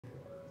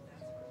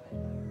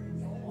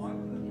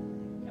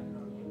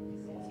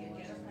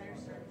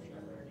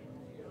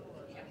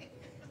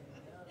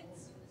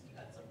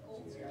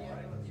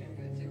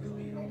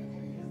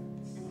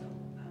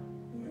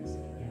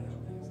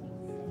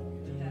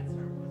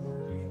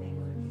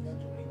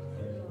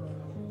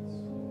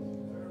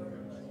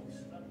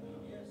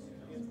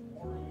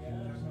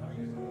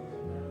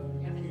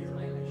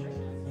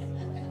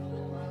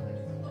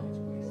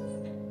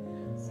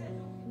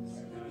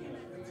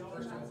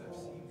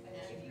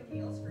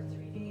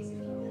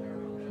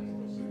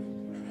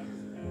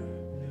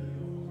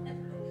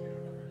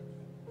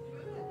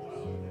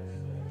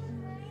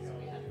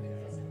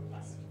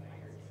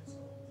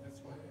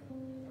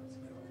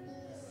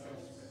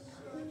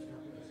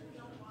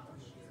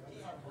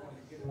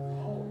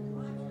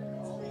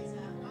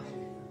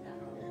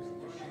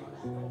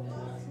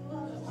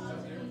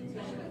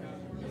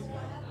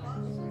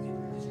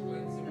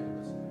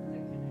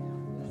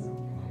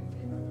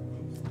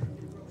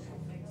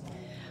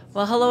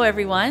Well, hello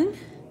everyone.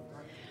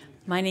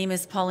 My name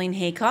is Pauline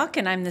Haycock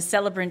and I'm the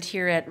celebrant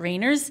here at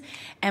Reynars.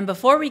 And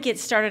before we get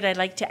started, I'd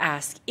like to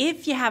ask,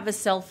 if you have a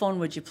cell phone,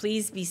 would you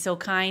please be so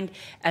kind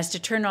as to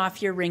turn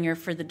off your ringer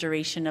for the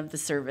duration of the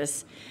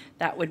service?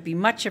 That would be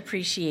much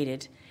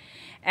appreciated.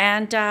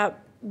 And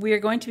we are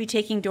going to be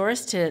taking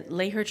Doris to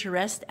lay her to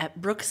rest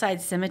at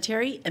Brookside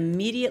Cemetery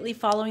immediately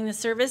following the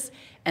service,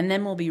 and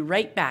then we'll be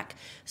right back.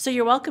 So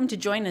you're welcome to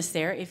join us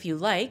there if you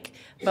like,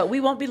 but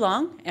we won't be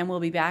long, and we'll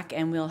be back,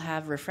 and we'll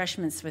have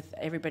refreshments with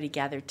everybody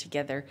gathered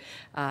together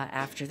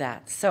after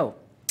that. So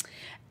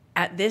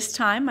at this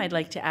time, I'd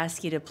like to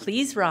ask you to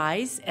please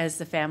rise as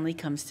the family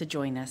comes to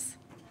join us.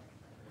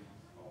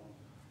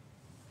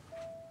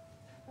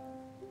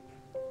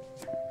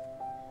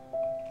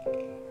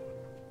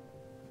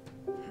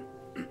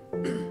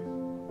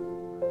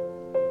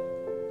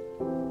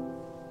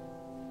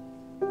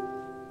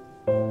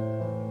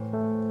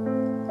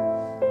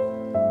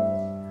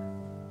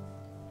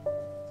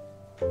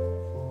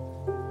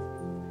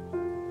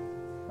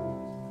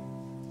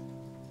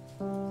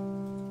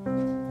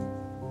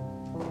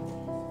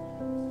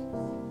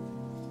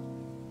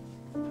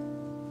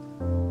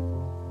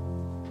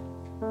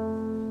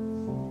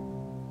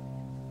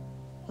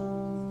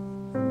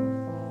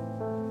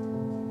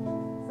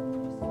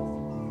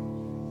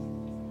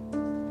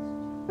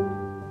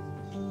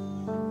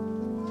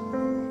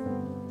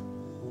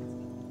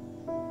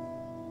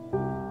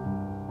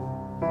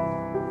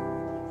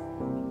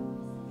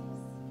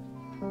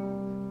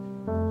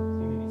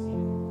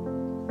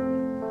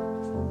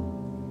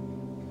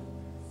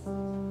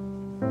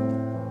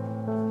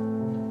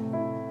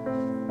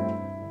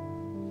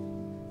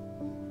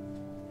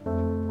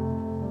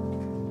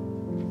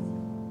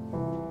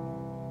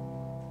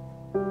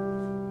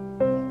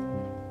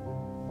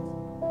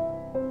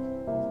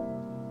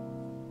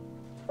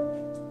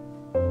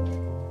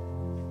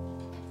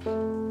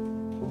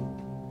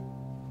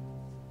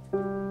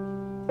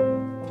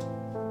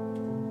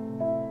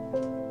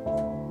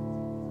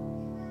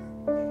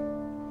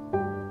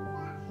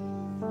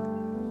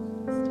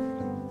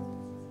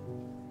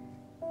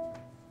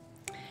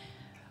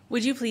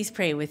 Would you please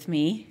pray with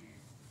me?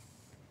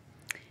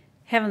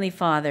 Heavenly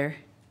Father,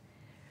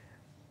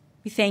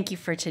 we thank you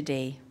for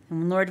today.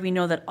 And Lord, we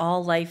know that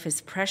all life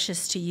is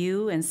precious to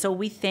you, and so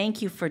we thank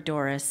you for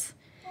Doris.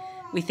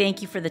 We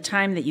thank you for the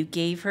time that you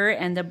gave her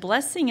and the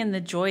blessing and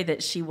the joy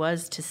that she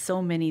was to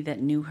so many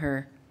that knew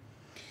her.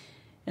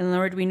 And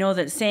Lord, we know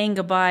that saying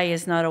goodbye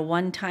is not a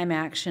one-time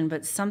action,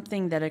 but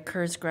something that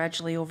occurs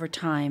gradually over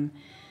time.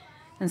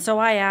 And so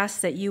I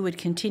ask that you would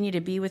continue to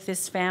be with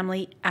this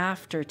family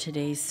after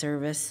today's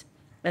service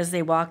as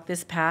they walk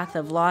this path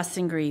of loss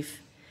and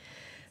grief.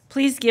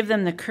 Please give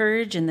them the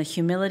courage and the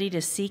humility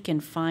to seek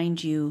and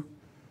find you.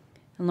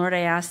 And Lord, I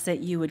ask that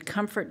you would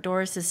comfort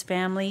Doris's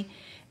family,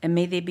 and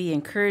may they be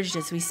encouraged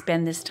as we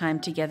spend this time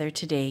together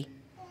today.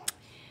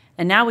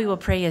 And now we will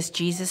pray as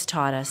Jesus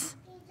taught us.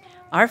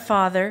 Our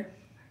Father,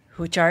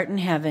 which art in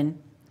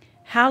heaven,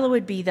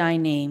 hallowed be thy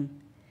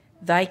name.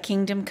 Thy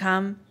kingdom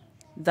come,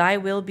 thy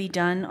will be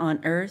done on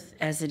earth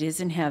as it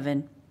is in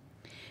heaven.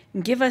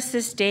 And give us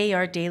this day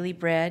our daily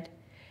bread,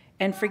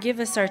 and forgive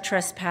us our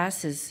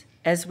trespasses,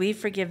 as we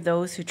forgive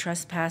those who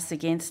trespass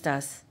against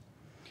us.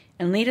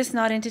 And lead us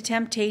not into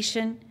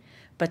temptation,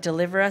 but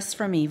deliver us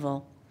from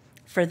evil.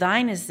 For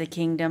thine is the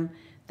kingdom,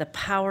 the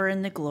power,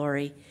 and the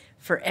glory,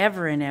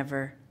 forever and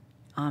ever.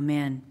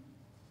 Amen.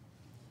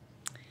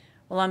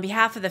 Well, on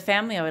behalf of the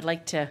family, I would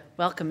like to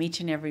welcome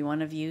each and every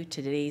one of you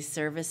to today's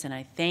service, and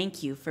I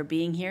thank you for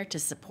being here to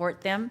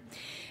support them.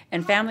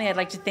 And family, I'd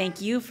like to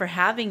thank you for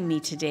having me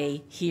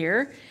today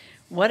here.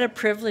 What a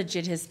privilege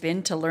it has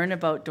been to learn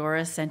about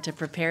Doris and to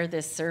prepare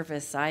this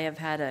service. I have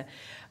had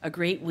a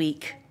great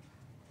week.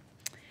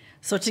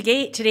 So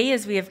today,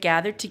 as we have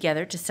gathered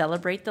together to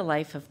celebrate the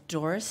life of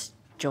Doris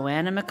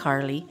Johanna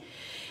McCarlie,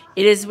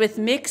 it is with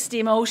mixed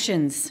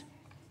emotions.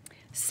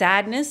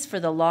 Sadness for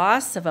the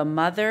loss of a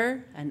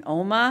mother, an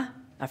Oma,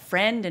 a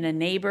friend, and a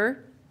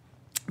neighbor,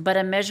 but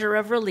a measure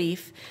of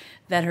relief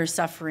that her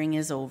suffering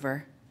is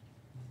over.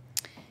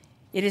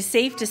 It is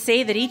safe to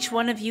say that each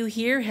one of you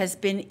here has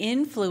been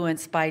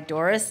influenced by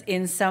Doris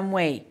in some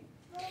way.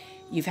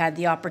 You've had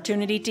the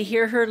opportunity to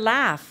hear her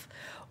laugh,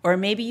 or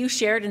maybe you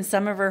shared in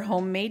some of her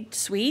homemade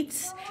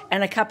sweets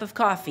and a cup of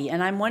coffee,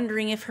 and I'm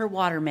wondering if her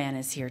waterman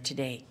is here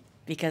today,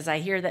 because I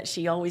hear that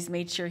she always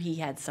made sure he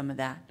had some of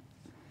that.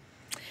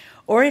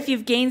 Or if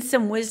you've gained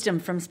some wisdom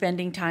from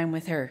spending time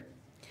with her.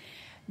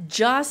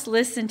 Just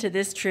listen to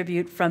this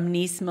tribute from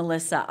niece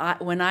Melissa.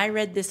 When I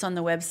read this on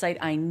the website,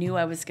 I knew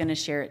I was going to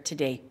share it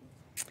today.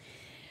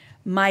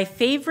 My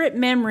favorite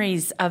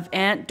memories of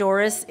Aunt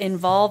Doris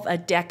involve a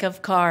deck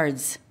of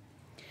cards.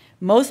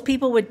 Most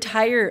people would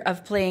tire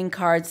of playing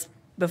cards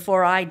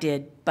before I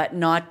did, but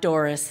not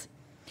Doris.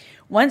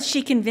 Once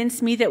she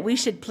convinced me that we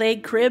should play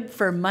crib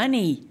for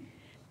money,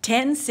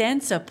 10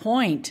 cents a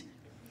point.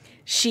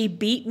 She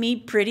beat me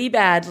pretty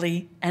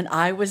badly, and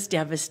I was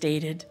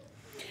devastated.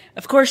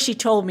 Of course, she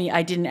told me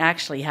I didn't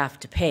actually have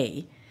to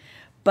pay,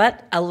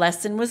 but a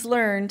lesson was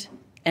learned,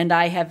 and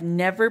I have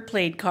never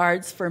played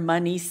cards for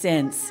money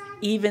since,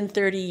 even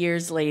 30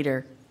 years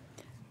later.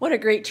 What a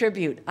great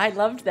tribute. I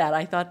loved that.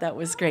 I thought that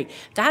was great.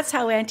 That's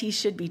how aunties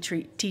should be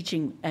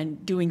teaching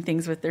and doing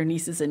things with their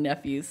nieces and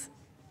nephews.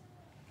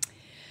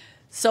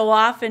 So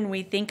often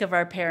we think of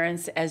our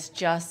parents as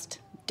just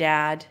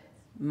dad,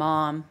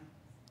 mom,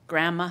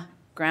 grandma,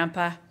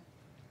 grandpa.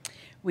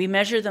 We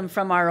measure them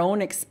from our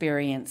own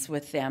experience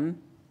with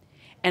them,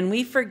 and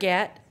we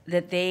forget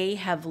that they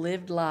have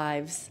lived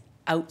lives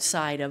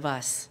outside of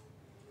us.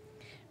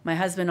 My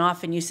husband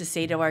often used to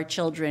say to our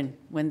children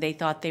when they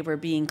thought they were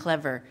being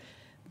clever,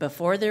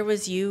 "Before there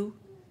was you,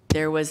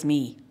 there was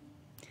me."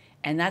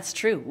 And that's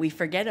true. We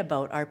forget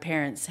about our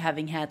parents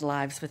having had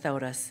lives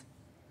without us.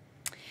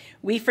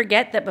 We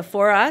forget that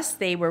before us,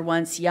 they were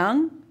once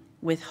young,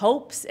 with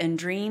hopes and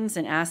dreams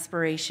and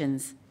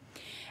aspirations.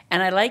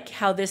 And I like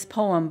how this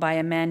poem by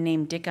a man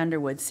named Dick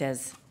Underwood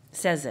says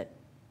it.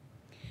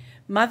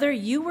 "Mother,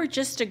 you were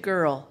just a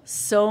girl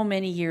so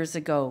many years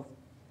ago.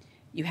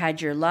 You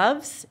had your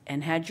loves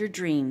and had your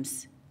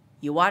dreams.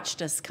 You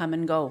watched us come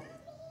and go.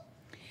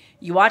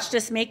 You watched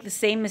us make the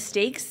same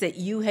mistakes that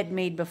you had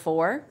made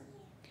before,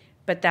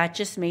 but that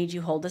just made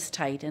you hold us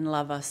tight and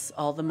love us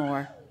all the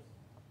more.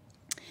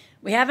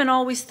 We haven't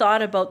always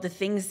thought about the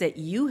things that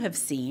you have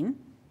seen.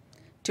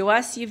 To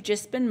us, you've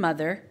just been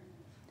mother,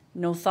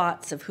 no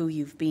thoughts of who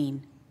you've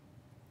been.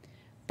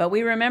 But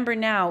we remember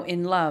now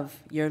in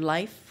love your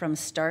life from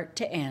start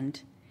to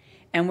end,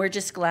 and we're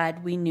just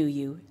glad we knew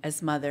you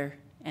as mother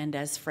and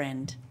as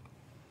friend."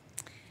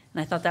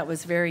 And I thought that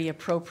was very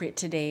appropriate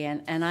today,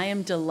 and I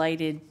am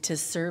delighted to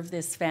serve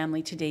this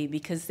family today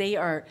because they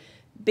are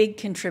big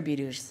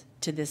contributors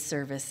to this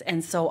service.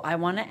 And so I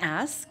want to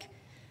ask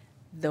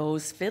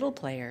those fiddle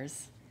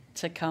players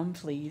to come,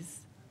 please.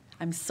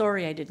 I'm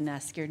sorry I didn't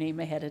ask your name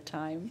ahead of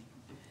time.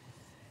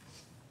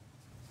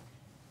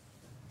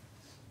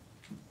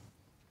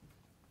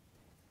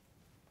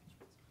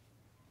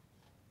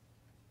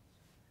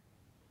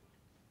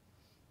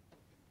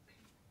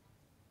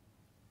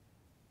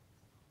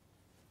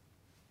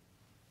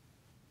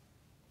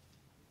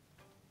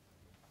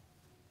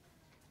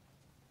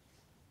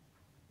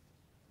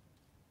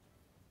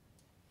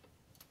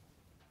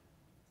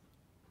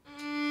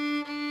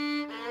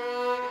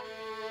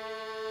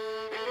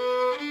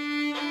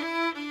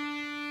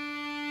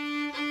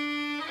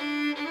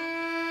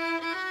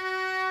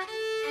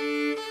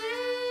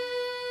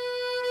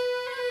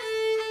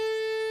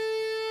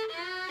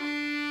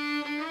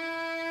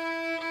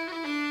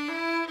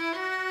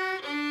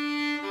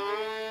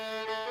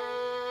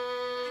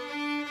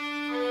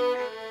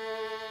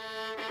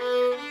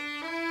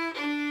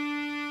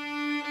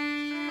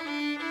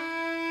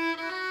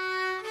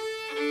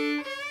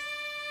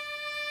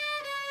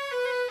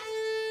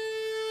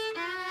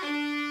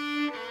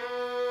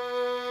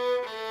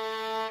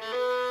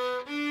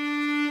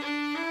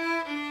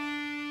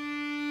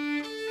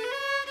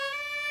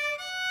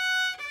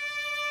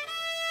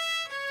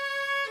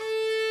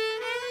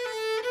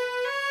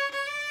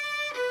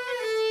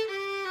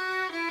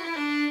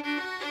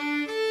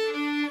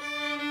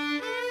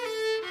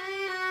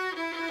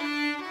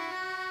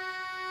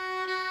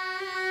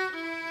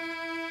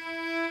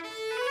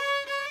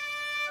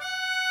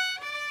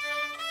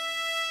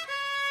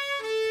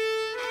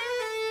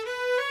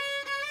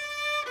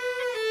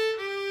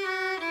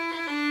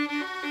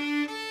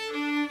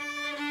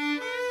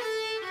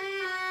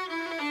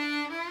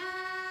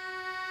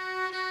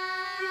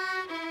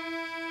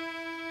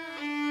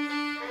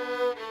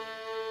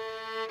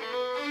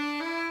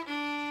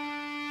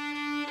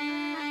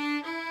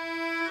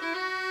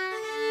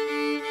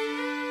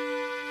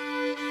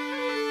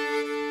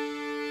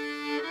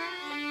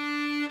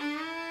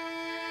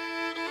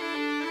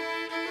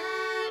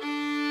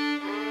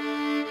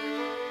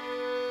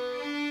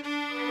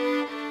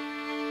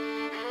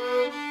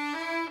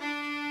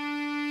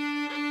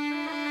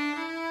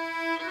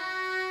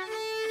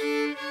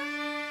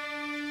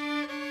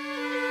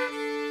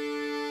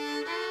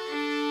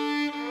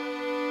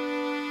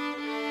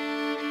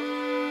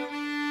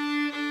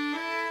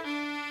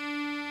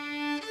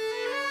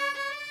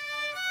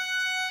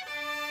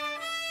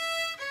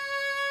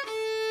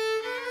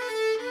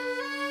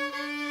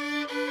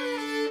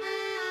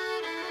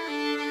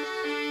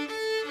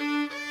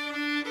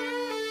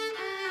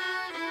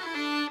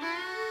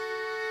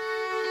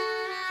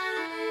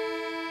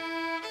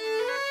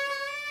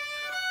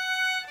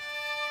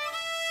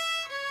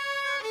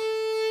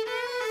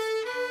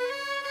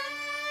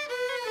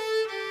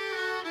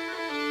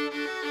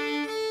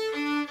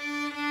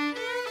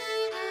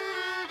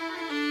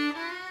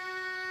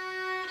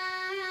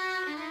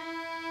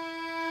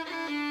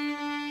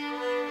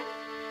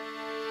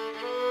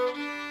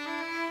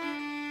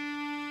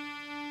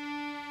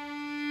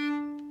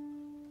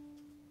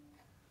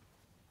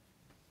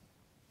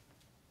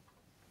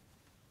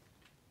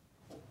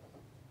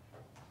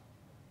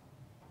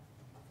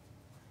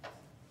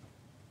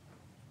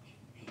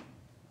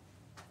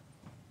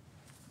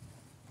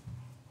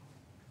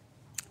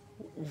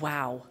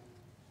 Wow,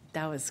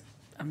 that was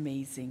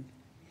amazing.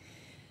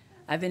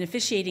 I've been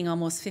officiating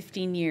almost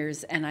 15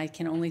 years, and I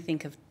can only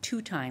think of 2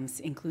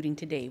 times, including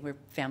today, where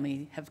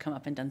family have come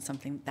up and done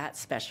something that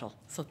special.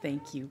 So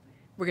thank you.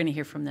 We're going to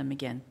hear from them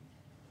again.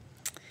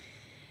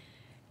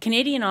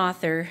 Canadian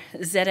author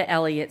Zetta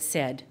Elliott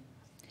said,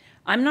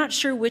 "I'm not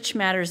sure which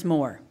matters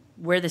more,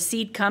 where the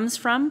seed comes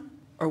from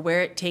or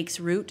where it takes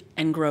root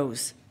and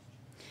grows."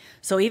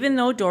 So even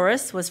though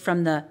Doris was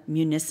from the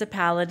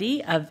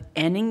municipality of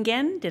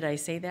Enningen, did I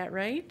say that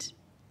right?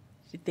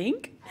 You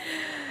think?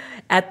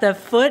 At the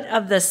foot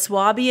of the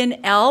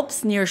Swabian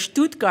Alps near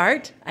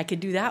Stuttgart, I could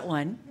do that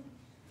one.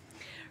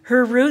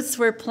 Her roots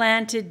were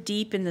planted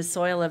deep in the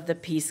soil of the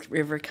Peace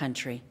River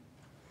country.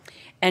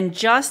 And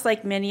just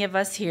like many of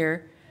us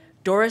here,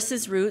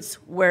 Doris's roots,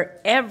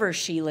 wherever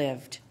she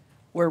lived,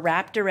 were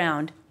wrapped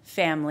around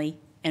family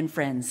and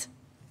friends.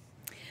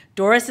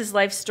 Doris's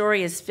life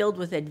story is filled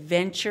with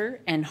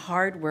adventure and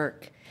hard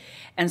work.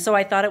 And so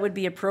I thought it would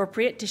be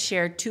appropriate to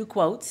share 2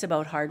 quotes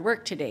about hard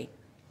work today.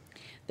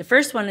 The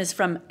first one is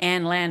from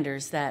Ann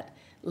Landers, that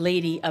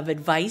lady of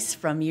advice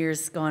from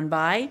years gone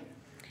by.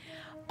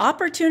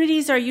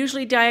 "Opportunities are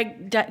usually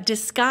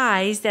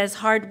disguised as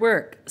hard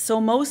work, so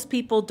most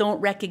people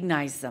don't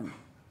recognize them."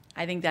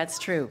 I think that's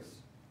true.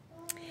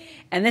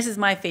 And this is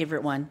my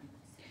favorite one.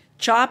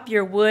 "Chop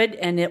your wood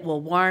and it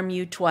will warm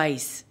you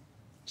twice."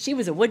 She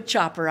was a wood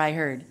chopper, I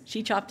heard.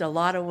 She chopped a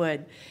lot of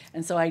wood.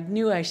 And so I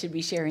knew I should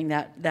be sharing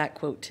that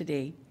quote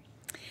today.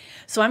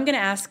 So I'm going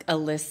to ask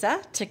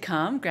Alyssa to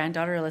come,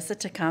 granddaughter Alyssa,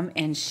 to come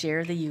and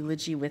share the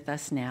eulogy with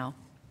us now.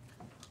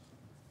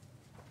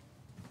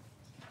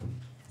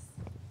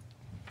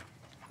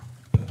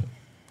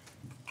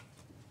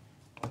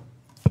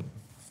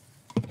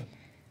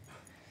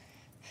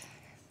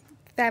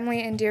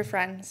 Family and dear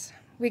friends,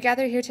 we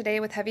gather here today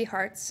with heavy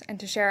hearts and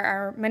to share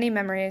our many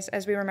memories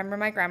as we remember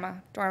my grandma,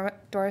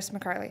 Doris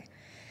McCarlie.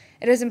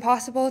 It is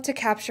impossible to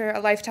capture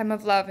a lifetime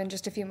of love in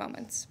just a few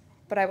moments,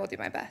 but I will do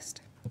my best.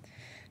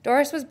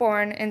 Doris was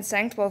born in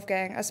St.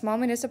 Wolfgang, a small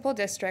municipal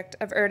district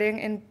of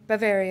Erding in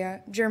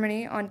Bavaria,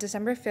 Germany, on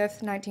December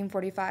 5th,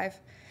 1945.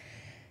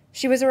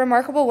 She was a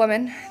remarkable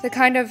woman, the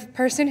kind of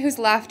person whose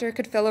laughter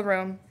could fill a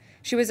room.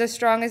 She was as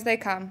strong as they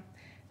come.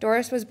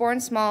 Doris was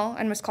born small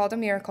and was called a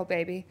miracle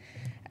baby,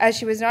 as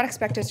she was not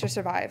expected to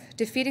survive.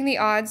 Defeating the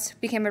odds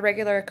became a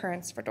regular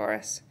occurrence for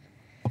Doris.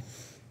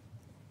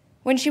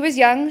 When she was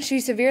young, she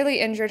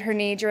severely injured her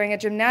knee during a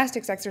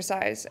gymnastics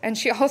exercise, and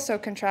she also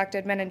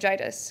contracted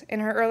meningitis. In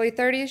her early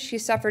 30s, she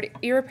suffered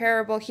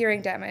irreparable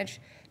hearing damage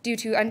due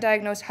to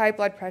undiagnosed high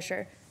blood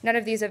pressure. None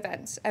of these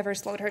events ever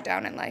slowed her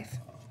down in life.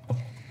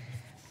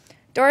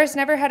 Doris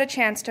never had a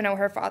chance to know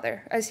her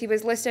father, as he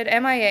was listed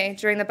MIA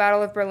during the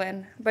Battle of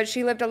Berlin, but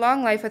she lived a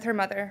long life with her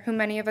mother, whom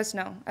many of us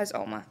know as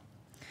Oma.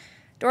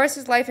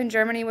 Doris's life in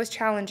Germany was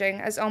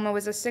challenging, as Oma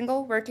was a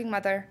single, working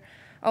mother.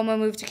 Oma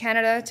moved to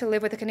Canada to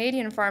live with a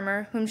Canadian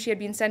farmer whom she had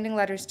been sending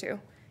letters to.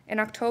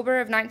 In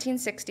October of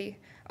 1960,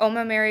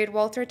 Oma married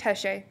Walter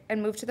Tesche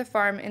and moved to the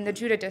farm in the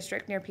Judah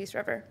district near Peace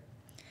River.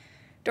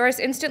 Doris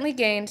instantly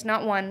gained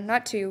not 1,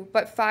 not 2,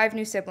 but 5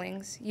 new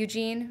siblings: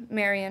 Eugene,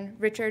 Marion,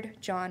 Richard,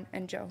 John,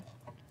 and Joe.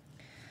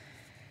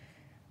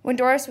 When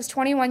Doris was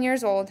 21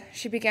 years old,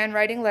 she began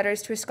writing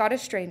letters to a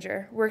Scottish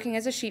stranger working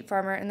as a sheep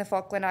farmer in the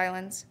Falkland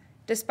Islands.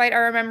 Despite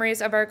our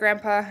memories of our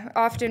grandpa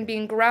often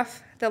being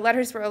gruff, the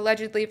letters were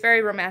allegedly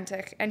very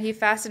romantic, and he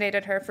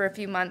fascinated her for a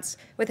few months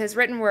with his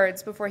written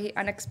words before he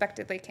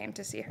unexpectedly came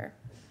to see her.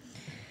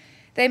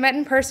 They met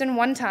in person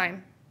one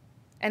time,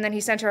 and then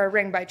he sent her a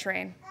ring by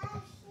train.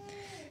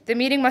 The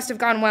meeting must have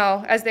gone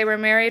well, as they were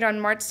married on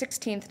March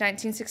 16,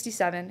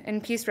 1967,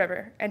 in Peace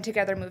River, and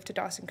together moved to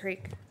Dawson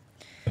Creek.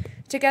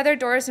 Together,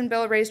 Doris and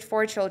Bill raised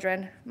 4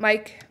 children: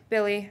 Mike,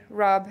 Billy,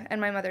 Rob, and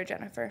my mother,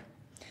 Jennifer.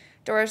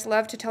 Doris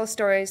loved to tell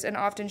stories and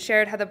often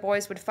shared how the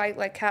boys would fight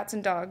like cats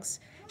and dogs.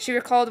 She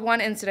recalled one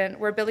incident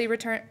where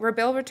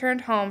Bill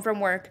returned home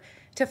from work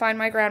to find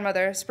my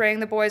grandmother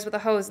spraying the boys with a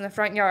hose in the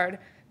front yard,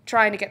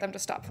 trying to get them to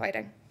stop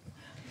fighting.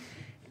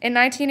 In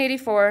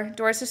 1984,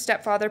 Doris's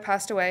stepfather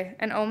passed away,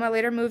 and Oma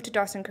later moved to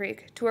Dawson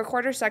Creek, to a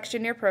quarter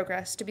section near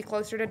Progress, to be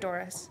closer to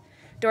Doris.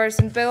 Doris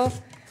and Bill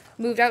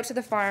moved out to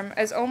the farm,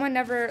 as Oma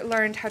never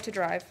learned how to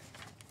drive.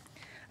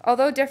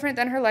 Although different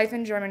than her life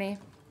in Germany,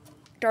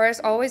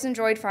 Doris always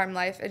enjoyed farm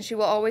life, and she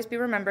will always be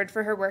remembered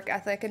for her work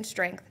ethic and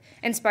strength,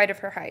 in spite of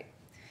her height.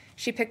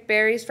 She picked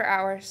berries for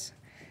hours,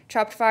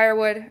 chopped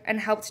firewood, and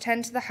helped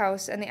tend to the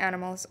house and the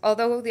animals,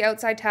 although the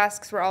outside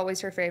tasks were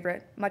always her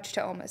favorite, much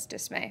to Oma's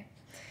dismay.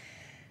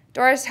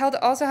 Doris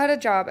also had a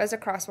job as a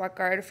crosswalk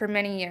guard for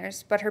many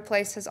years, but her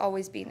place has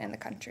always been in the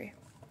country.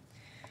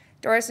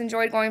 Doris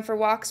enjoyed going for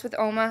walks with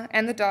Oma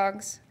and the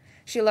dogs.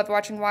 She loved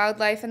watching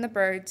wildlife and the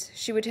birds.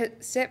 She would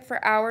sit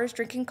for hours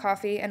drinking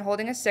coffee and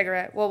holding a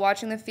cigarette while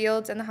watching the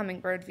fields and the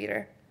hummingbird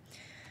feeder.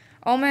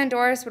 Oma and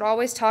Doris would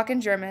always talk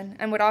in German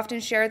and would often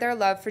share their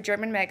love for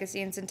German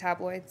magazines and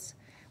tabloids.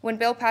 When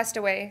Bill passed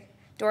away,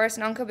 Doris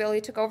and Uncle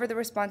Billy took over the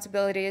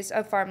responsibilities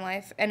of farm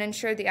life and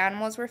ensured the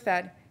animals were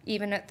fed,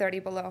 even at 30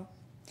 below.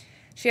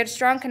 She had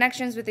strong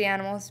connections with the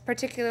animals,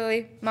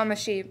 particularly Mama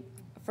Sheep,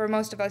 for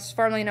most of us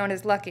formerly known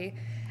as Lucky,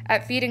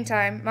 At feeding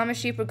time, Mama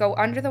Sheep would go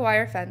under the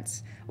wire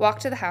fence, walk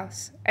to the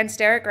house, and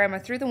stare at Grandma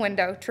through the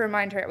window to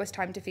remind her it was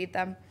time to feed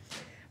them.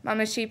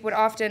 Mama Sheep would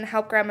often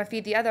help Grandma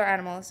feed the other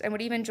animals and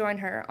would even join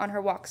her on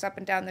her walks up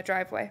and down the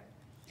driveway.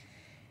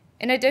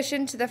 In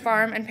addition to the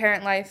farm and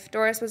parent life,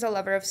 Doris was a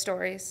lover of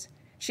stories.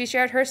 She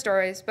shared her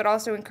stories, but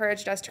also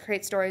encouraged us to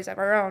create stories of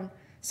our own,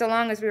 so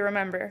long as we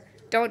remember,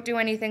 don't do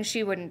anything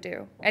she wouldn't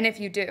do, and if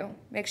you do,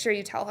 make sure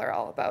you tell her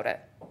all about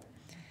it.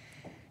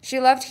 She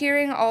loved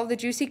hearing all the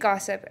juicy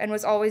gossip and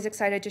was always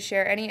excited to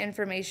share any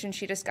information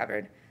she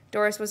discovered.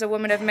 Doris was a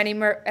woman of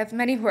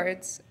many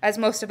words, as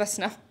most of us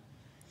know.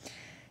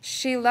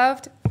 She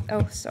loved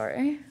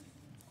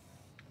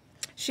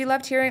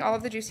hearing all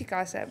of the juicy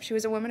gossip. She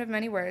was a woman of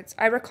many words.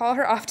 I recall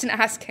her often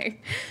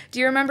asking, "Do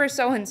you remember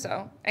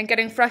so-and-so?" and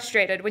getting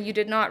frustrated when you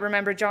did not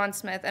remember John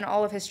Smith and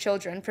all of his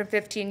children from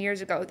 15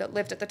 years ago that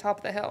lived at the top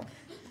of the hill.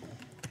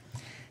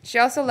 She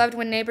also loved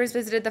when neighbors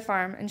visited the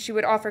farm, and she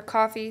would offer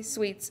coffee,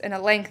 sweets, and a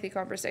lengthy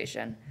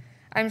conversation.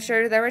 I'm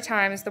sure there were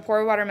times the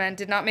poor waterman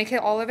did not make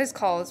all of his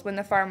calls when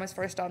the farm was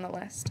first on the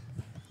list.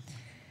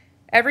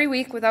 Every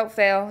week, without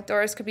fail,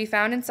 Doris could be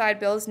found inside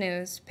Bill's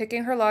News,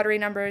 picking her lottery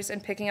numbers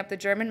and picking up the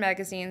German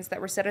magazines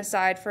that were set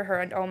aside for her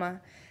and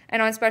Oma.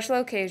 And on special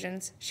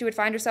occasions, she would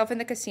find herself in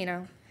the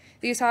casino.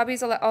 These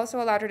hobbies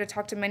also allowed her to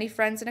talk to many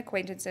friends and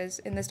acquaintances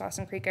in this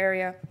Dawson Creek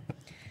area.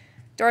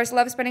 Doris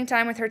loved spending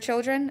time with her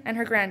children and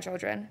her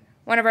grandchildren.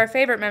 One of our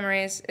favorite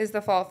memories is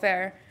the fall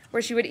fair,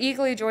 where she would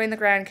eagerly join the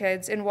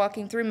grandkids in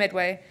walking through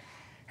Midway.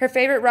 Her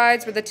favorite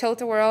rides were the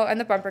tilt-a-whirl and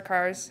the bumper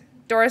cars.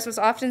 Doris was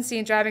often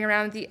seen driving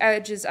around the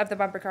edges of the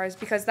bumper cars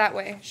because that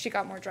way she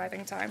got more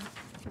driving time.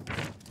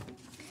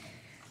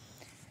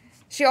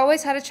 She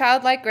always had a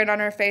childlike grin on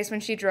her face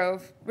when she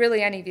drove,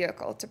 really any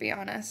vehicle, to be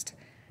honest.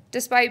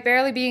 Despite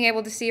barely being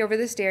able to see over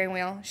the steering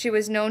wheel, she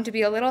was known to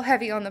be a little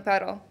heavy on the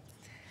pedal.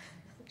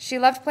 She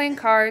loved playing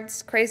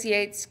cards, crazy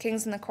eights,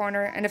 kings in the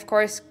corner, and of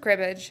course,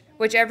 cribbage,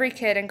 which every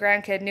kid and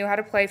grandkid knew how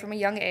to play from a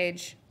young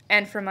age,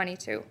 and for money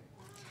too.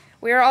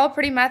 We are all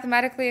pretty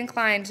mathematically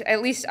inclined,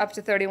 at least up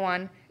to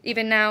 31.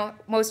 Even now,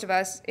 most of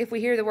us, if we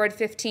hear the word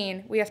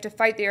 15, we have to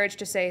fight the urge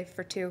to say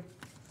for 2.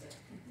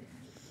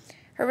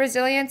 Her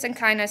resilience and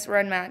kindness were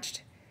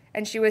unmatched,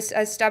 and she was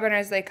as stubborn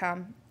as they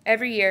come.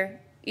 Every year,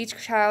 each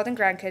child and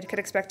grandkid could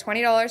expect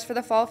 $20 for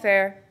the fall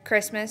fair,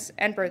 Christmas,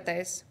 and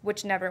birthdays,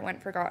 which never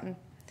went forgotten.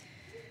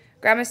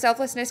 Grandma's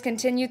selflessness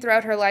continued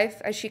throughout her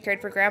life as she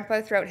cared for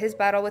Grandpa throughout his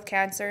battle with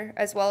cancer,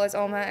 as well as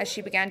Oma as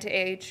she began to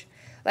age.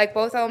 Like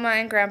both Oma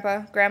and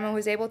Grandpa, Grandma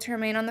was able to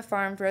remain on the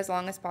farm for as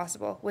long as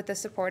possible, with the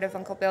support of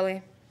Uncle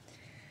Billy.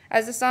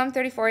 As the Psalm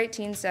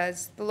 34:18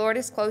 says, "The Lord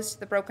is close to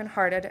the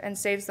brokenhearted and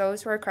saves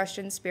those who are crushed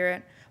in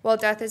spirit." While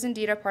death is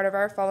indeed a part of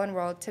our fallen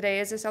world, today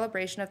is a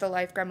celebration of the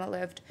life Grandma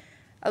lived,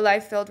 a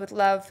life filled with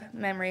love,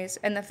 memories,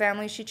 and the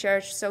family she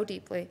cherished so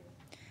deeply.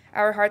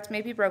 Our hearts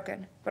may be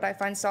broken, but I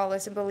find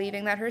solace in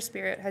believing that her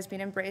spirit has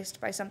been embraced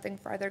by something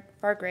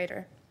far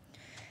greater.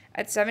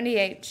 At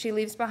 78, she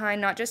leaves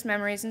behind not just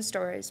memories and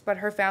stories, but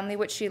her family,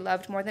 which she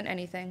loved more than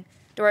anything.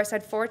 Doris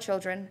had 4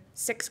 children,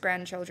 6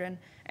 grandchildren,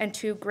 and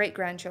 2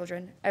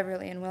 great-grandchildren,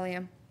 Everly and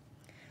William.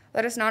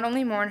 Let us not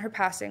only mourn her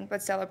passing,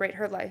 but celebrate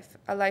her life,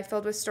 a life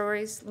filled with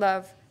stories,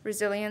 love,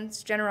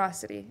 resilience,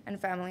 generosity,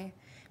 and family.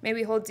 May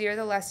we hold dear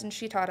the lessons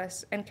she taught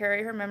us and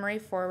carry her memory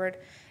forward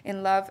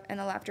in love and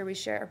the laughter we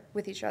share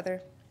with each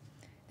other.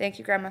 Thank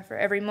you, Grandma, for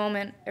every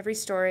moment, every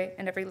story,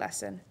 and every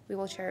lesson. We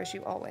will cherish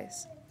you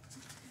always.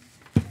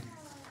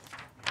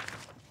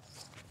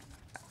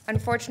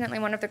 Unfortunately,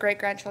 one of the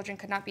great-grandchildren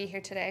could not be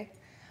here today,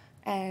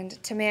 and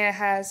Tamea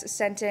has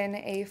sent in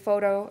a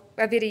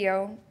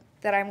video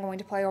that I'm going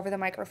to play over the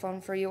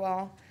microphone for you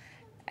all,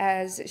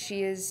 as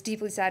she is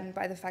deeply saddened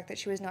by the fact that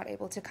she was not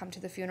able to come to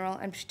the funeral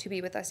and to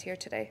be with us here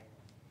today.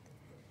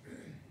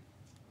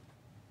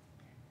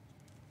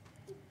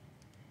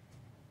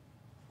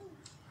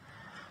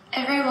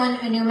 Everyone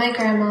who knew my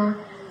grandma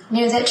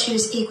knew that she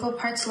was equal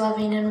parts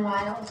loving and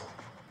wild.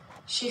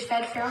 She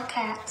fed feral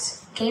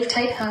cats, gave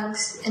tight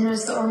hugs, and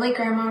was the only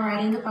grandma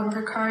riding the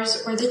bumper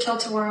cars or the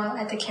tilt-a-whirl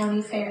at the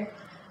county fair.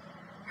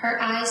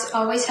 Her eyes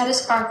always had a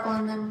sparkle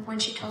in them when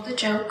she told a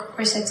joke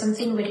or said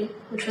something witty,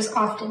 which was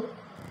often.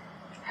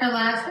 Her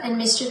laugh and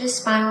mischievous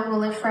smile will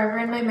live forever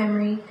in my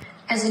memory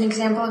as an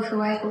example of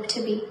who I hope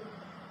to be.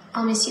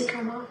 I'll miss you,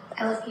 Grandma.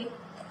 I love you.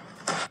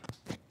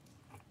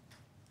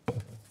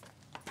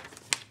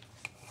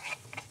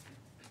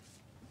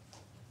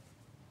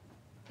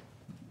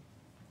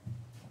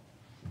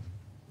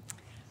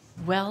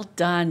 Well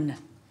done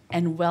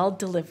and well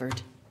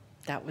delivered.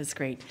 That was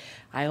great.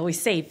 I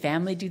always say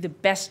family do the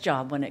best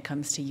job when it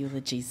comes to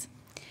eulogies.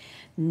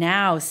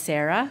 Now,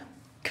 Sarah,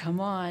 come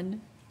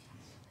on.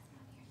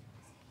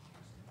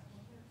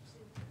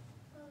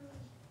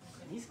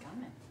 He's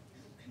coming.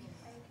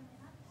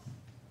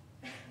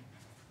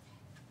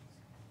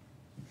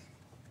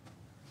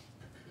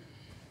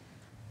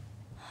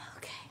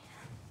 Okay.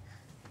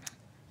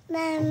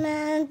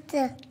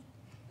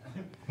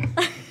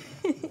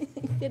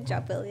 Good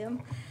job,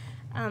 William.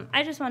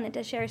 I just wanted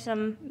to share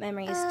some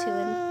memories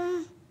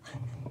too.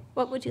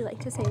 What would you like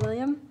to say,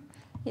 William?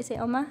 You say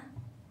Oma?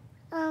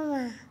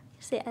 Oma. You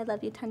say I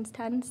love you tons,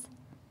 tons.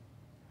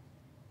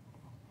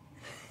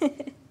 Here,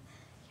 William.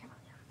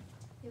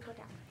 You go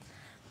down.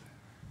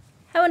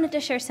 I wanted to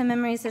share some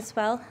memories as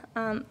well.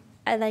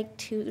 I like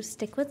to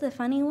stick with the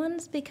funny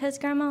ones because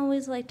Grandma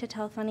always liked to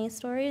tell funny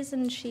stories,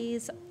 and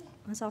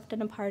was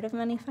often a part of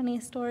many funny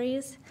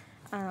stories.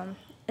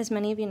 As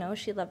many of you know,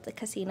 she loved the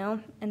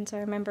casino, and so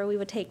I remember we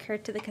would take her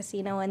to the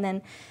casino, and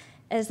then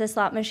as the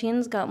slot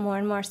machines got more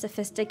and more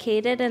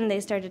sophisticated and they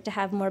started to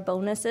have more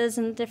bonuses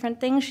and different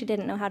things, she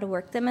didn't know how to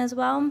work them as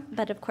well,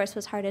 but of course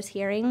was hard as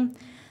hearing.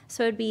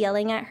 So I'd be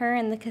yelling at her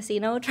in the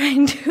casino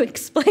trying to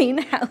explain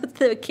how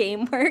the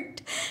game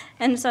worked.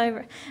 And so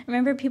I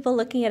remember people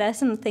looking at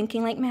us and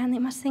thinking like, man, they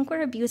must think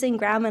we're abusing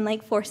Grandma and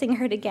like forcing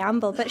her to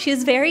gamble, but she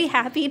was very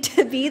happy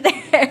to be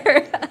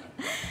there.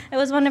 It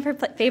was one of her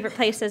favorite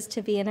places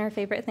to be and her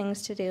favorite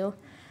things to do.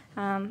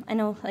 I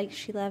know like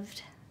she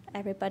loved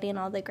everybody and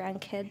all the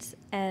grandkids,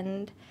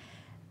 and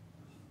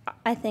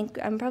I think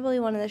I'm probably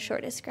one of the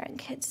shortest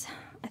grandkids.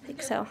 I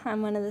think so.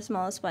 I'm one of the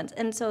smallest ones.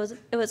 And so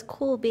it was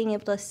cool being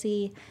able to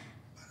see,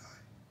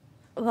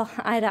 well,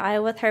 eye to eye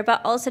with her,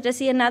 but also to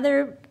see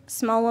another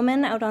small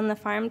woman out on the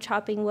farm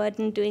chopping wood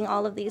and doing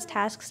all of these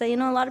tasks. So, you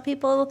know, a lot of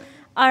people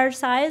our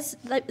size,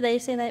 they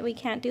say that we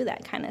can't do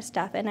that kind of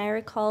stuff. And I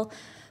recall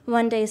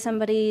one day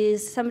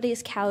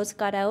somebody's cows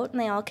got out and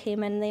they all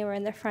came in, they were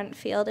in the front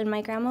field, and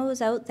my grandma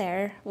was out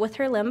there with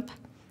her limp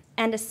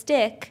and a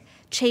stick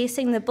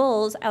chasing the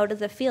bulls out of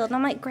the field. And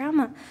I'm like,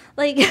 Grandma,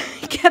 like,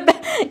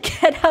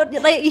 get out.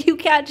 Like, you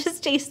can't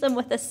just chase them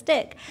with a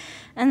stick.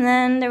 And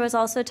then there was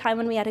also a time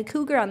when we had a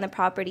cougar on the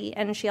property,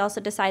 and she also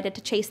decided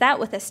to chase that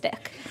with a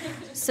stick.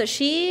 So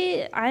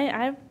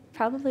I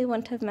probably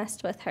wouldn't have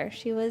messed with her.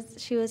 She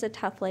was a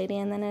tough lady.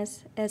 And then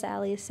as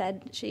Ali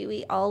said,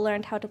 we all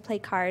learned how to play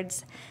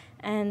cards.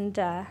 And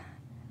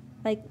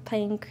like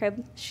playing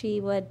crib, she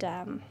would,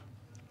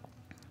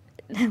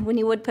 when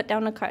you would put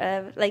down a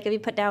card, like if you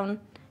put down,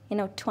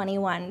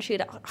 21,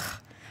 she'd, why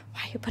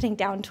are you putting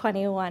down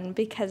 21?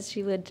 Because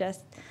she would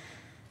just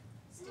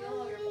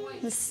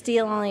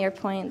steal all your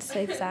points,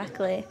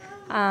 exactly.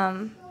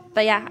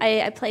 But yeah,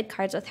 I played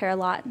cards with her a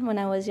lot when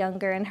I was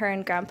younger, and her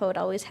and Grandpa would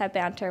always have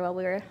banter while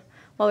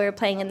we were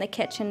playing in the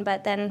kitchen.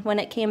 But then when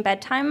it came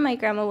bedtime, my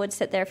grandma would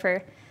sit there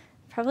for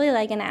probably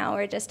like an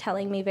hour just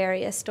telling me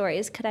various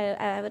stories.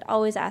 I would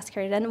always ask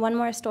her, then one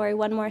more story,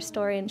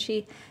 and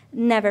she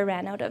never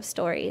ran out of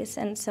stories.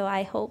 And so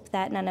I hope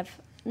that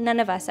none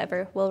of us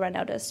ever will run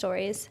out of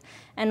stories,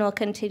 and we'll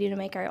continue to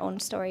make our own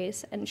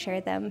stories and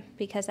share them,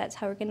 because that's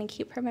how we're going to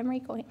keep her memory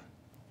going.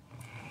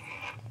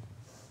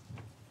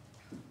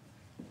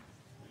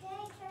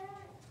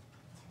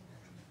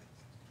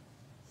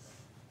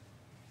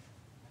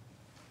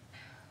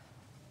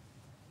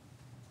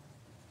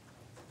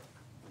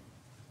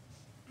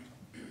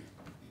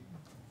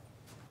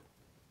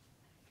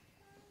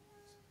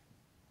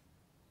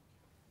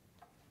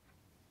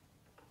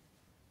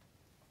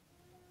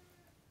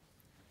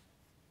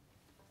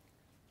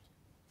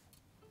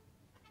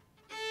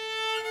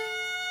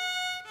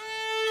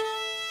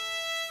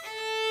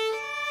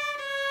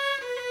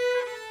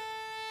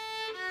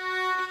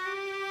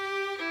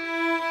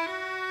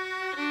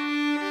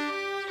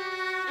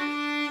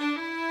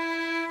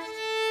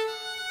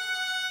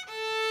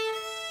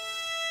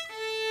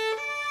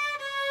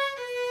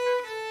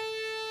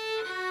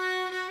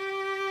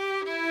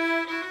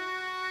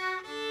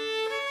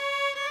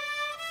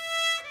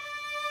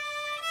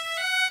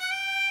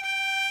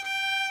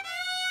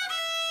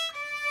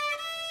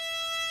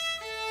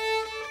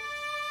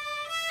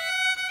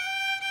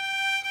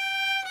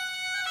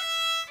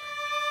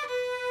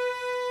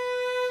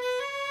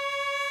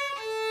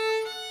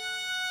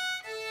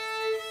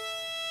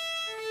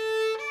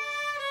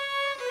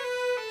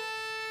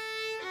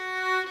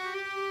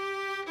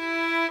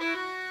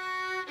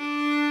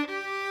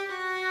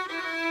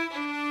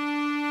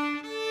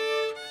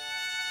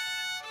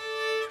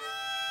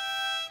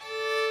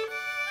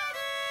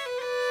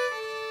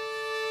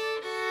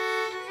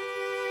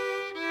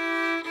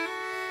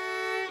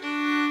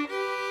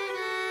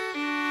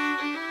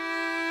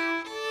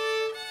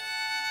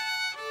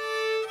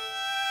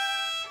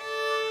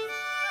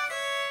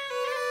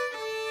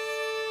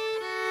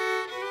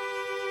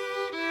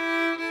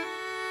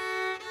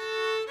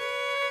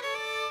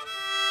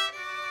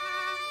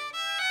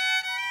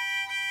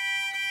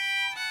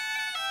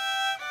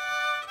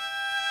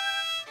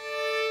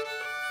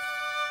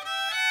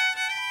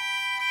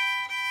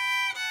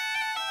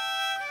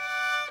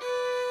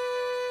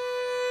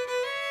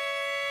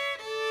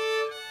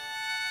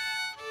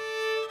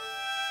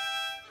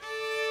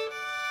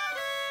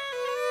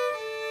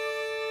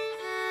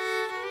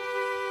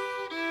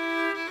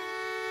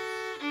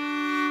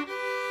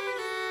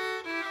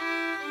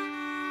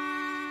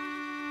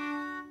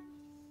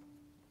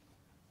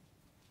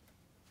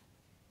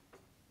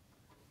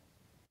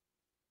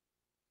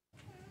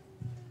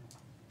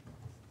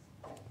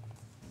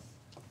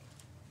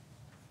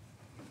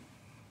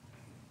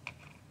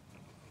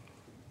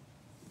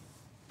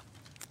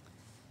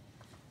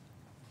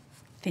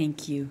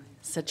 Thank you.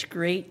 Such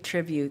great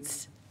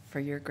tributes for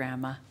your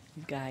grandma,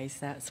 you guys.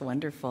 That's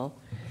wonderful.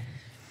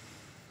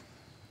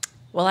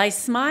 Well, I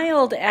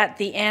smiled at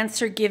the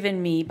answer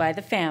given me by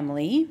the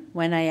family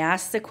when I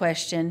asked the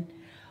question,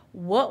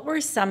 what were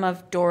some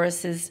of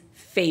Doris's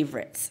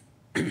favorites?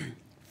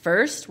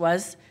 First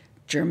was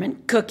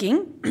German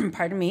cooking,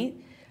 pardon me,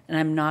 and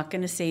I'm not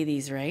going to say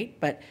these right,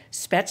 but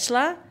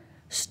Spätzle,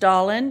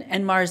 Stollen,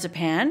 and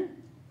marzipan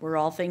were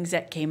all things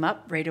that came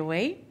up right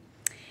away.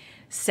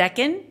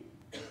 Second,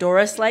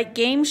 Doris liked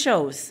game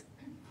shows.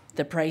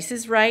 The Price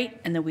is Right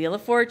and The Wheel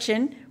of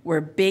Fortune were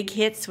big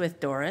hits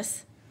with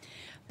Doris.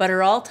 But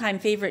her all-time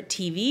favorite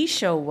TV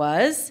show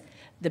was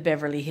The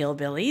Beverly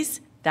Hillbillies.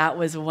 That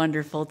was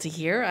wonderful to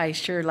hear. I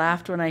sure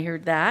laughed when I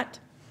heard that.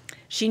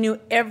 She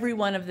knew every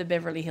one of the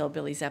Beverly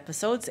Hillbillies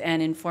episodes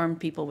and informed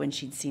people when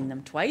she'd seen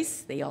them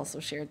twice. They also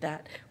shared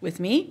that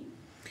with me.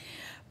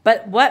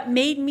 But what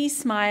made me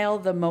smile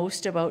the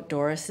most about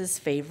Doris's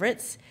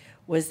favorites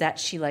was that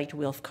she liked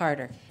Wilf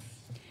Carter.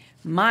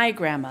 My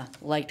grandma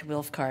liked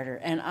Wilf Carter,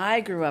 and I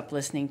grew up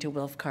listening to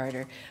Wilf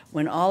Carter.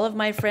 When all of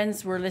my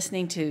friends were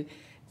listening to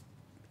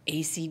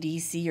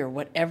AC/DC or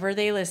whatever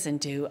they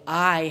listened to,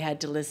 I had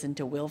to listen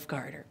to Wilf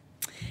Carter.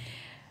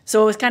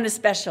 So it was kind of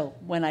special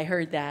when I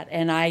heard that,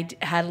 and I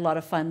had a lot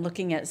of fun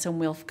looking at some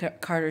Wilf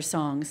Carter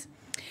songs.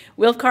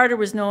 Wilf Carter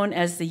was known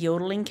as the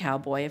yodeling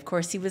cowboy. Of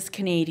course, he was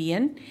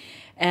Canadian,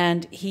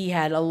 and he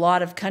had a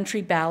lot of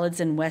country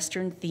ballads and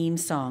Western theme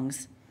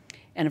songs.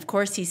 And of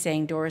course, he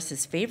sang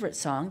Doris's favorite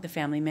song. The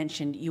family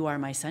mentioned You Are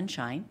My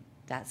Sunshine.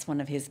 That's one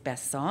of his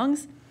best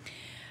songs.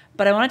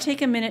 But I want to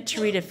take a minute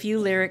to read a few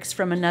lyrics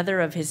from another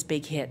of his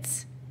big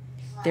hits.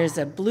 There's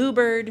a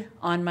bluebird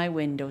on my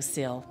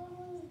windowsill.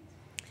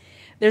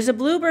 There's a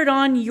bluebird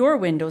on your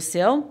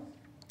windowsill.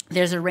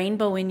 There's a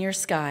rainbow in your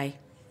sky.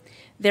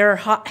 There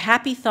are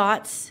happy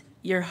thoughts,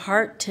 your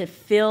heart to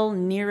fill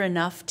near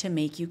enough to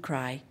make you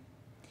cry.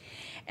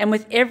 And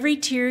with every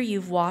tear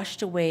you've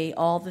washed away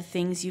all the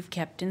things you've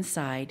kept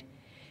inside,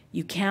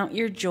 you count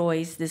your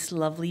joys this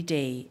lovely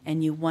day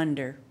and you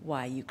wonder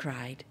why you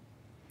cried.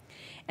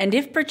 And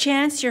if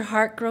perchance your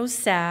heart grows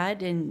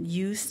sad and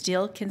you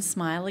still can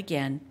smile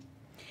again,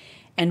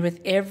 and with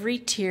every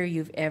tear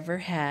you've ever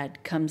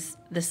had comes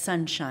the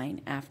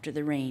sunshine after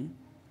the rain.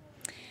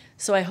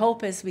 So I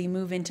hope as we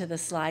move into the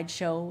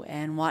slideshow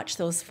and watch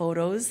those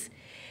photos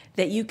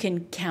that you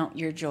can count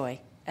your joy,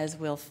 as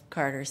Wilf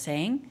Carter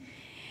sang,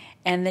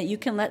 and that you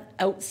can let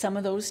out some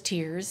of those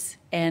tears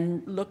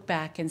and look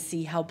back and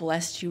see how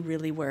blessed you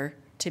really were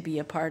to be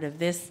a part of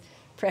this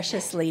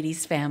precious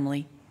lady's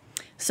family.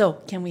 So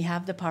can we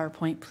have the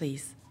PowerPoint,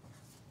 please?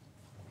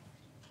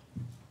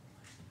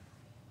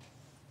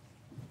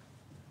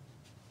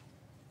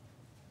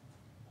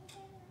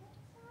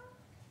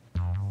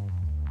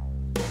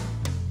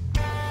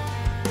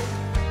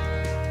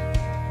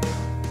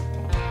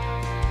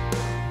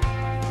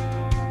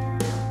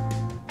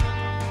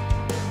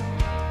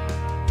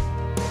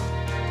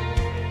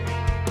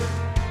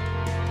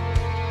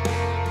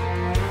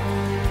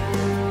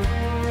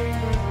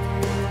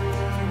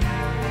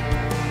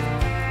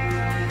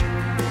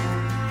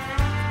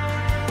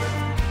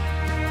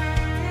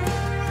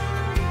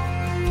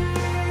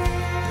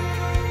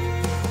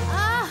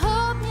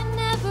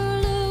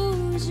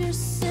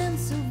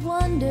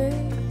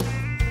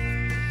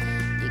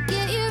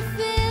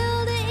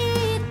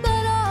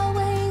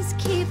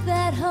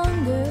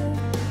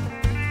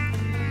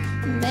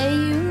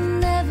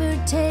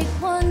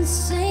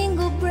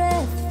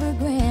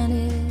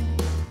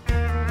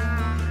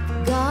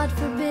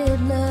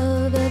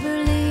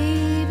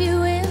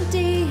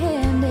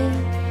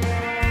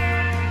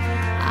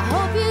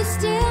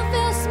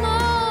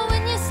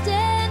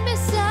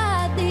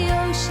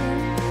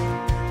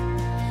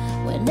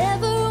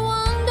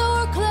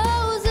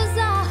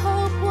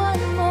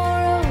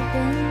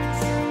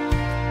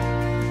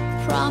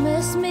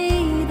 Promise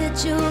me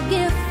that you'll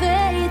give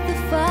faith a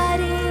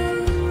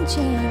fighting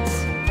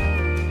chance.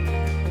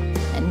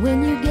 And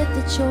when you get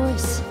the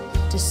choice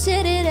to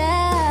sit it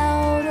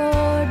out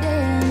or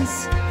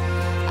dance,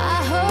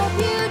 I hope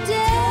you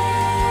dance.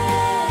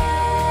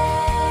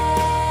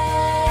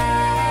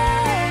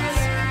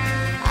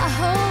 I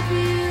hope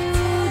you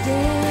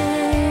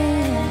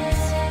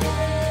dance.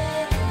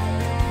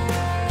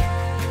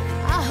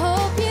 I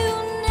hope you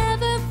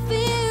never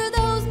fear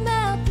those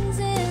mountains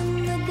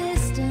in the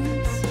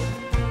distance.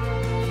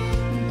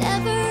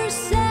 Never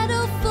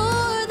settle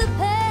for the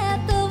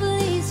path of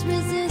least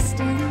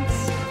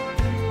resistance.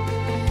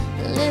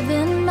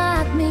 Living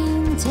might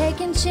mean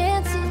taking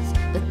chances,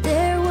 but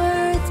they're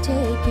worth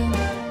taking.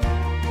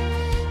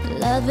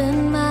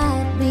 Loving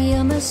might be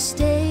a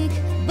mistake,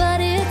 but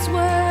it's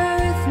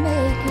worth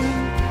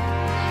making.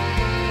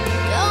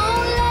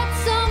 Don't let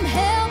some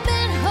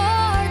helping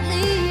heart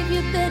leave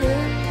you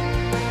bitter.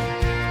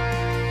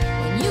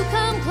 When you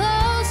come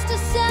close to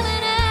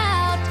selling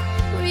out,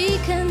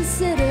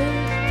 reconsider.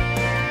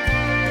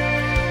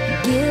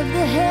 Give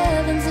the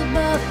heavens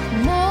above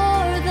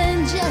more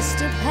than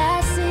just a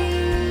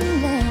passing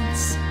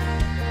glance.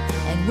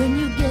 And when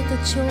you get the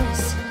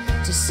choice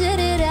to sit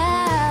it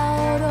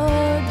out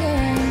or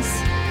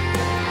dance.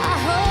 I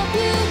hope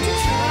you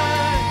dance.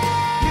 Time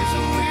is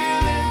a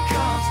wheel in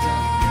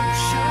constant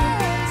motion,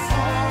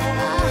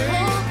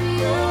 always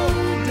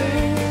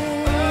rolling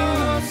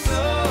us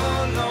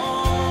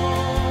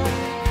along.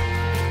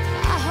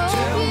 I hope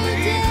Tell you me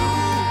dance. Who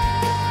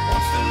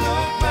wants to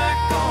look back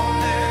on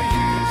their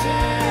years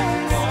and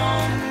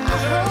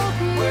wonder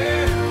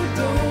where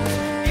those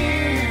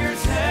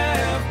years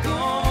have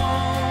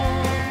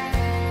gone?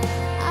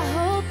 I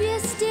hope you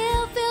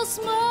still feel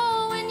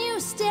small when you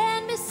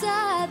stand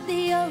beside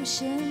the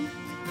ocean.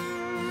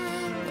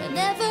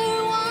 Whenever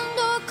one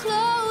door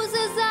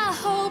closes, I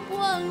hope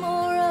one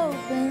more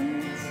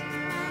opens.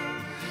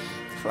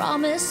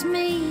 Promise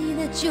me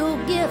that you'll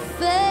give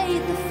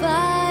faith a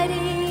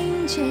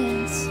fighting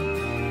chance.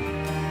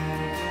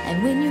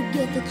 And when you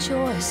get the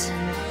choice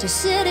to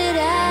sit it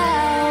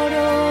out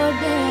or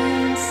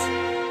dance,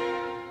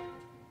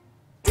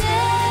 dance.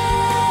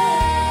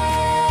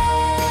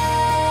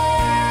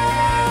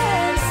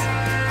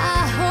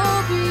 I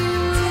hope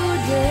you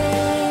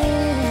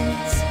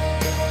dance.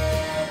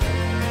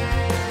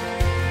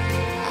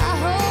 I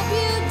hope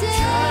you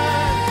dance.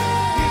 Time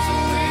is a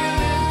wheel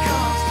in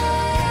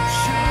constant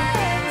motion,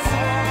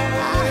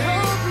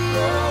 always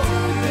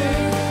rolling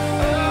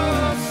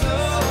us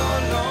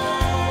along.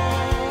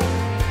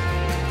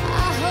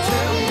 I hope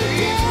Tell you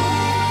me dance.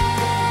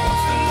 Who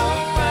wants to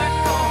look back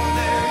on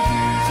their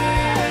years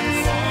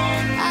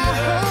and I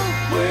wonder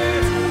hope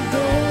where you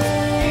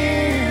those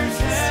years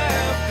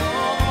have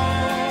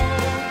gone?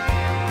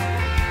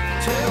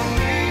 Tell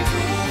me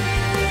who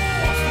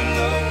wants to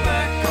look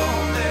back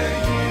on their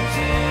years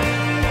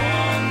and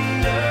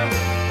wonder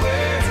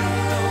where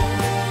those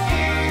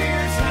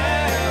years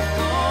have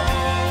gone.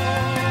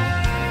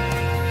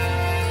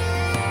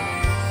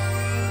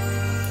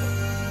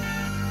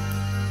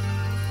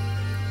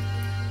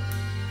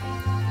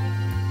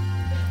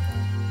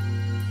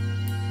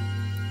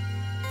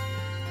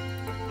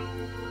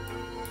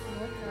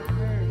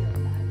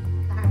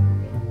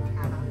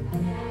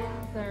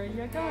 There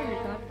you go, you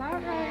got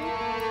that right.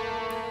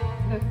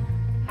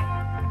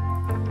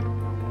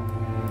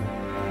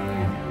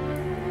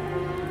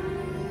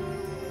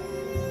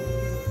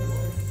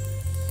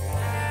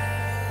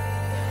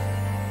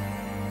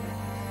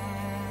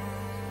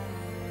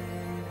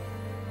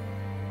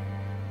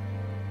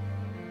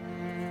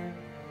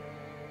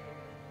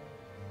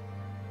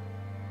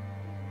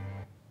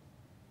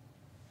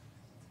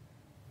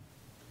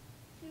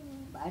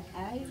 Bạn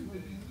ấy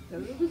mình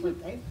tưởng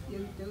mình em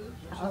chưa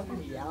sao thì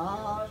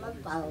gió lắm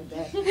tàu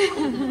đẹp.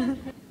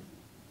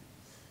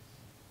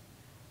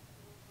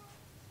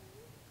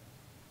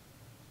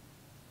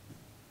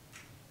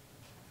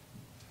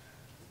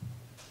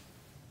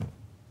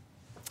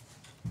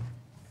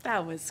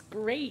 That was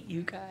great,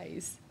 you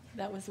guys.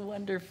 That was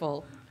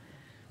wonderful.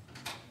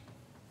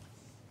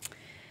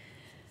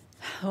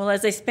 Well,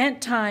 as I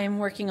spent time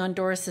working on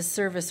Doris's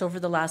service over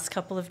the last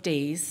couple of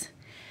days,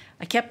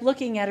 I kept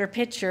looking at her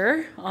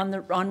picture on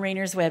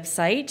Reynars'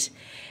 website,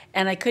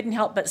 and I couldn't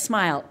help but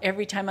smile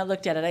every time I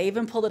looked at it. I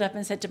even pulled it up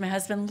and said to my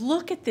husband,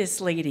 "Look at this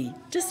lady.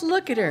 Just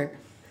look at her."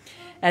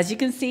 As you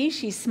can see,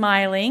 she's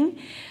smiling.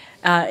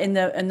 In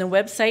the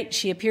website,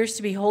 she appears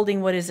to be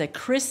holding what is a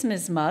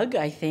Christmas mug,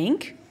 I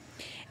think.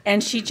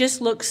 And she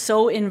just looks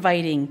so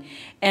inviting.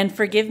 And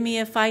forgive me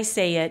if I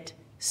say it,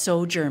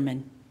 so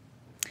German.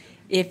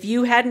 If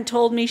you hadn't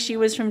told me she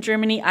was from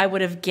Germany, I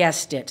would have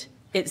guessed it.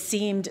 It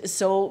seemed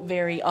so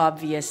very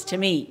obvious to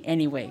me,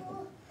 anyway.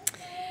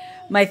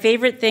 My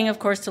favorite thing, of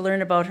course, to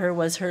learn about her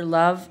was her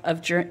love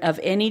of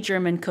any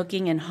German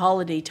cooking and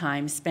holiday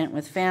time spent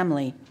with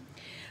family.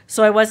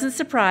 So I wasn't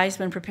surprised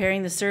when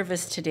preparing the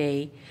service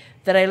today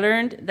that I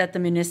learned that the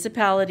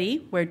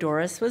municipality where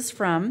Doris was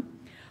from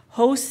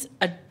hosts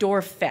a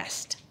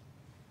Dorffest.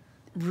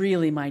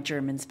 Really, my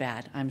German's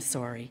bad. I'm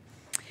sorry.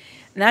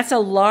 And that's a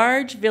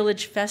large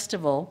village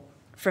festival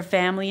for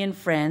family and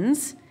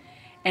friends.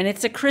 And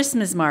it's a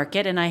Christmas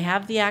market, and I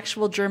have the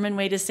actual German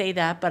way to say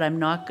that, but I'm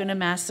not going to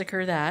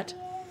massacre that.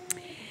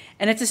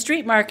 And it's a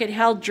street market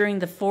held during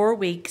the 4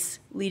 weeks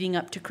leading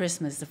up to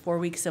Christmas, the 4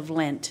 weeks of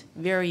Lent,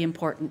 very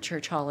important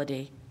church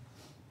holiday.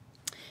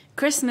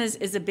 Christmas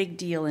is a big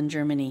deal in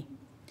Germany.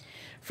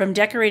 From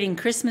decorating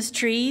Christmas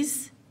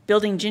trees,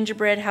 building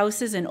gingerbread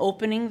houses, and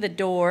opening the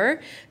door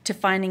to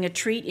finding a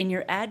treat in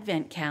your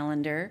Advent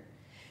calendar,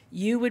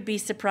 you would be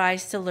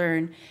surprised to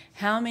learn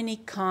how many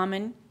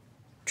common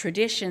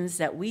traditions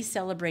that we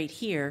celebrate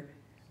here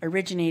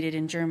originated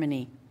in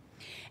Germany.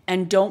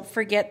 And don't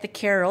forget the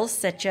carols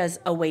such as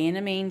Away in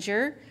a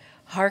Manger,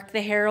 Hark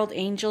the Herald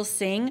Angels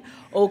Sing,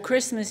 O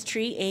Christmas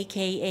Tree,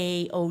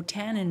 aka O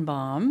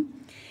Tannenbaum,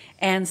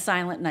 and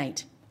Silent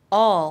Night.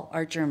 All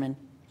are German.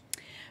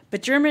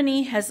 But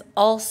Germany has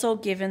also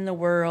given the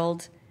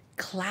world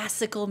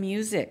classical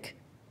music.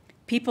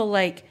 People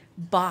like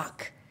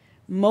Bach,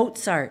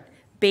 Mozart,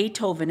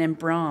 Beethoven, and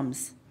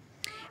Brahms.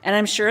 And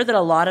I'm sure that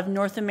a lot of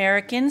North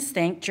Americans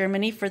thank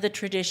Germany for the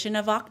tradition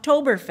of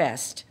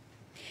Oktoberfest.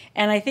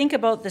 And I think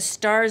about the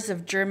stars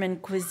of German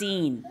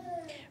cuisine: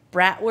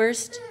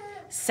 bratwurst,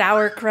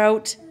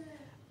 sauerkraut,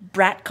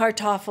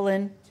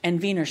 Bratkartoffeln,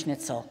 and Wiener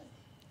Schnitzel.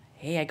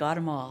 Hey, I got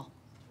them all.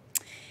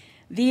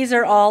 These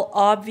are all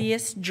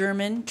obvious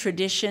German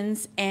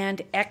traditions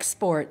and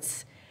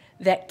exports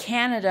that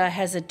Canada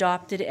has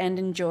adopted and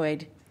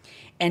enjoyed,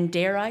 and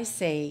dare I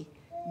say,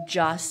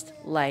 just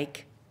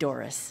like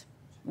Doris.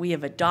 We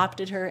have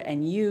adopted her,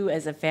 and you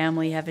as a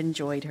family have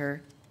enjoyed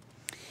her.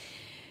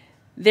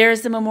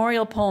 There's a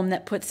memorial poem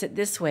that puts it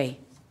this way: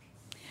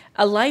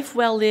 a life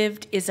well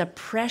lived is a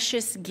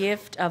precious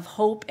gift of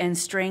hope and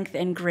strength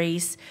and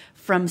grace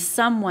from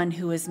someone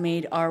who has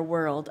made our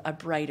world a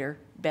brighter,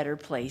 better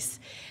place.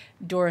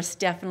 Doris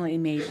definitely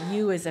made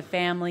you as a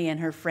family and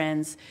her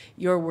friends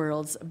your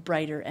worlds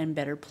brighter and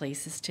better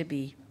places to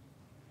be.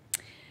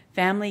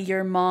 Family,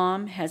 your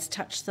mom has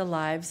touched the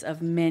lives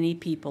of many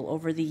people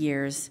over the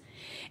years,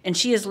 and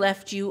she has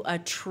left you a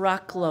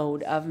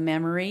truckload of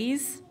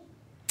memories.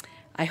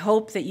 I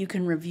hope that you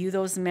can review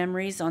those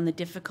memories on the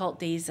difficult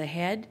days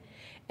ahead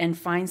and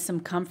find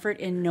some comfort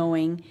in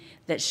knowing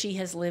that she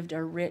has lived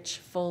a rich,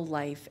 full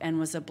life and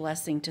was a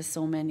blessing to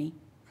so many.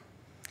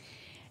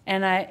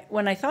 And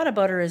when I thought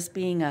about her as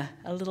being a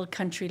little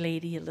country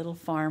lady, a little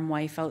farm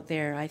wife out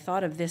there, I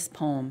thought of this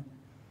poem.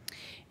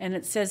 And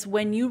it says,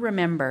 when you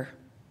remember,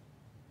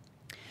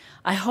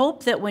 I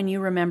hope that when you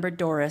remember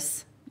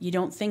Doris, you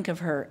don't think of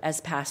her as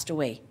passed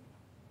away.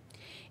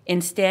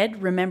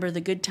 Instead, remember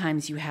the good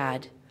times you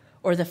had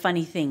or the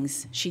funny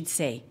things she'd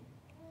say.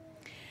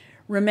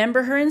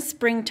 Remember her in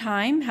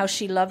springtime, how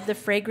she loved the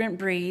fragrant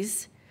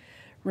breeze.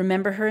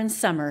 Remember her in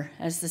summer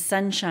as the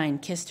sunshine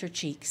kissed her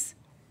cheeks.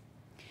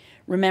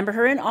 Remember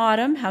her in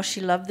autumn, how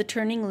she loved the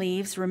turning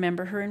leaves.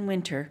 Remember her in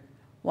winter,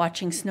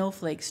 watching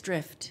snowflakes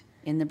drift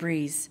in the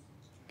breeze.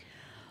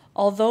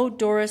 Although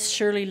Doris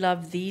surely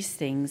loved these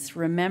things,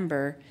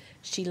 remember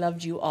she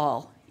loved you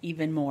all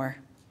even more.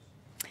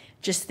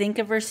 Just think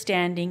of her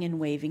standing and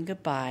waving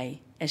goodbye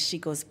as she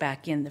goes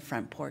back in the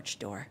front porch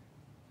door.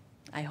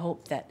 I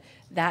hope that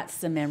that's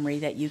the memory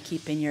that you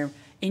keep in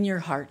your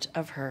heart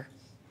of her.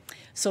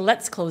 So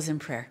let's close in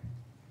prayer.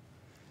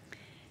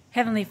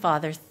 Heavenly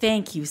Father,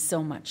 thank you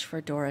so much for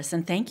Doris,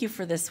 and thank you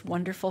for this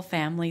wonderful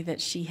family that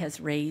she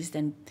has raised.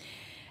 And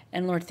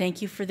Lord,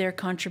 thank you for their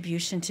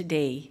contribution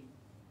today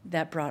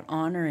that brought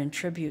honor and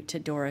tribute to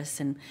Doris.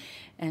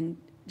 And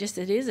just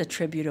it is a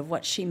tribute of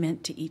what she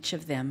meant to each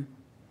of them.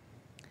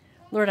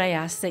 Lord, I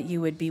ask that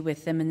you would be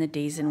with them in the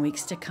days and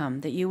weeks to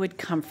come, that you would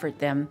comfort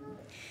them,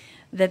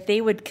 that they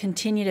would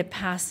continue to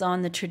pass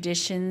on the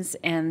traditions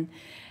and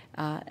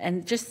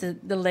just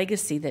the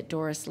legacy that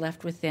Doris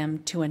left with them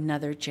to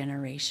another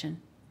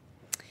generation.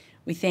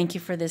 We thank you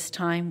for this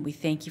time. We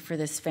thank you for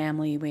this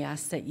family. We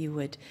ask that you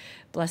would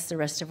bless the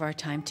rest of our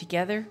time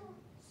together.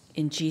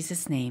 In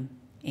Jesus' name,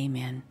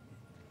 amen.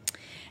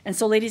 And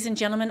so, ladies and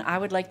gentlemen, I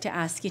would like to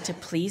ask you to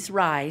please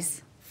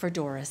rise for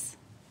Doris.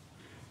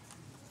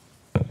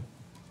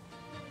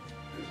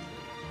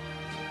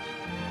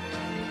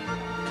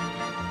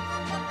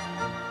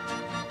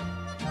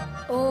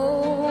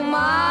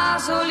 Oma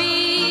so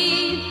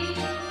lieb,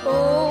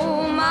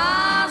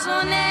 Oma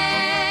so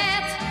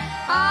nett,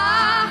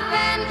 ach,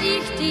 wenn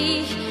ich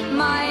dich,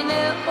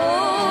 meine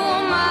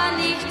Oma,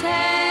 nicht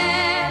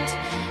hätt,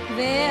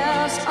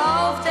 wär's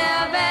auf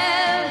der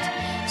Welt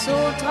so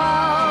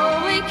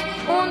traurig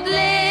und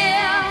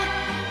leer,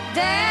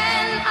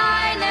 denn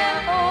eine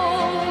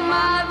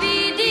Oma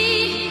wie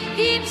dich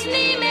gibt's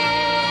nie mehr.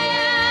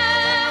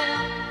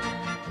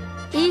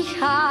 Ich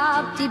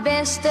hab die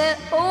beste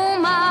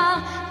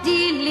Oma,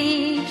 die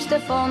liebste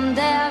von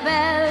der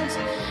Welt.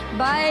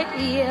 Bei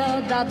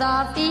ihr, da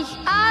darf ich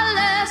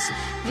alles,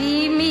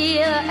 wie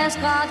mir es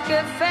grad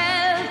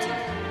gefällt.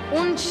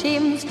 Und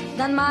schimpft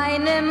dann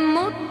meine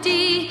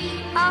Mutti,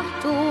 ach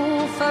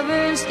du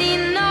verwöhnst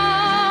ihn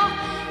noch.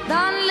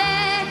 Dann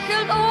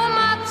lächelt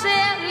Oma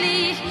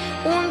zärtlich